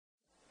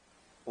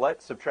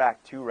Let's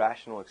subtract two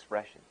rational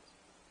expressions.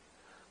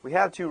 We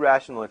have two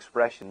rational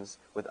expressions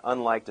with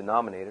unlike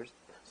denominators,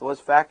 so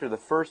let's factor the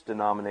first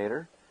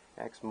denominator,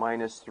 x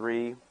minus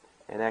 3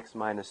 and x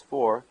minus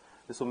 4.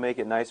 This will make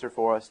it nicer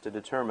for us to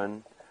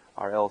determine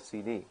our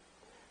LCD.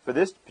 For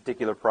this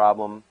particular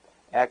problem,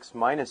 x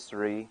minus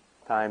 3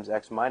 times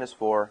x minus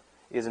 4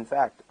 is in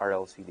fact our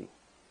LCD.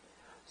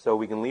 So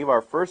we can leave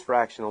our first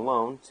fraction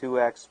alone,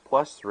 2x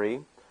plus 3,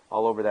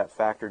 all over that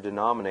factor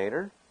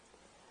denominator.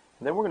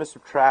 And then we're going to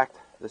subtract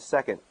the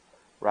second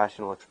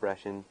rational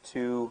expression,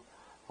 2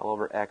 all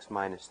over x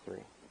minus 3.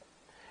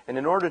 And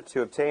in order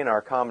to obtain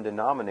our common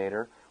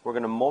denominator, we're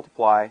going to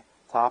multiply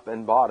top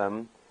and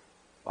bottom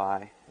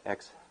by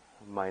x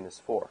minus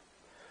 4.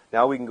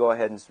 Now we can go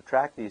ahead and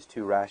subtract these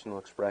two rational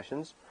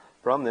expressions.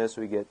 From this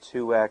we get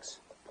 2x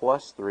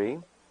plus 3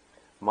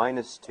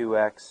 minus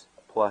 2x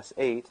plus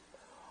 8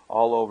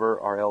 all over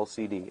our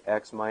LCD,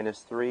 x minus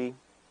 3,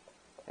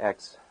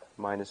 x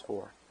minus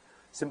 4.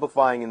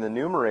 Simplifying in the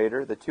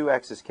numerator, the two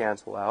x's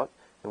cancel out,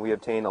 and we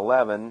obtain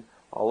 11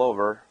 all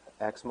over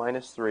x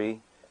minus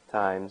 3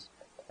 times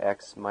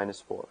x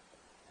minus 4.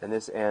 And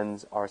this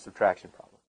ends our subtraction problem.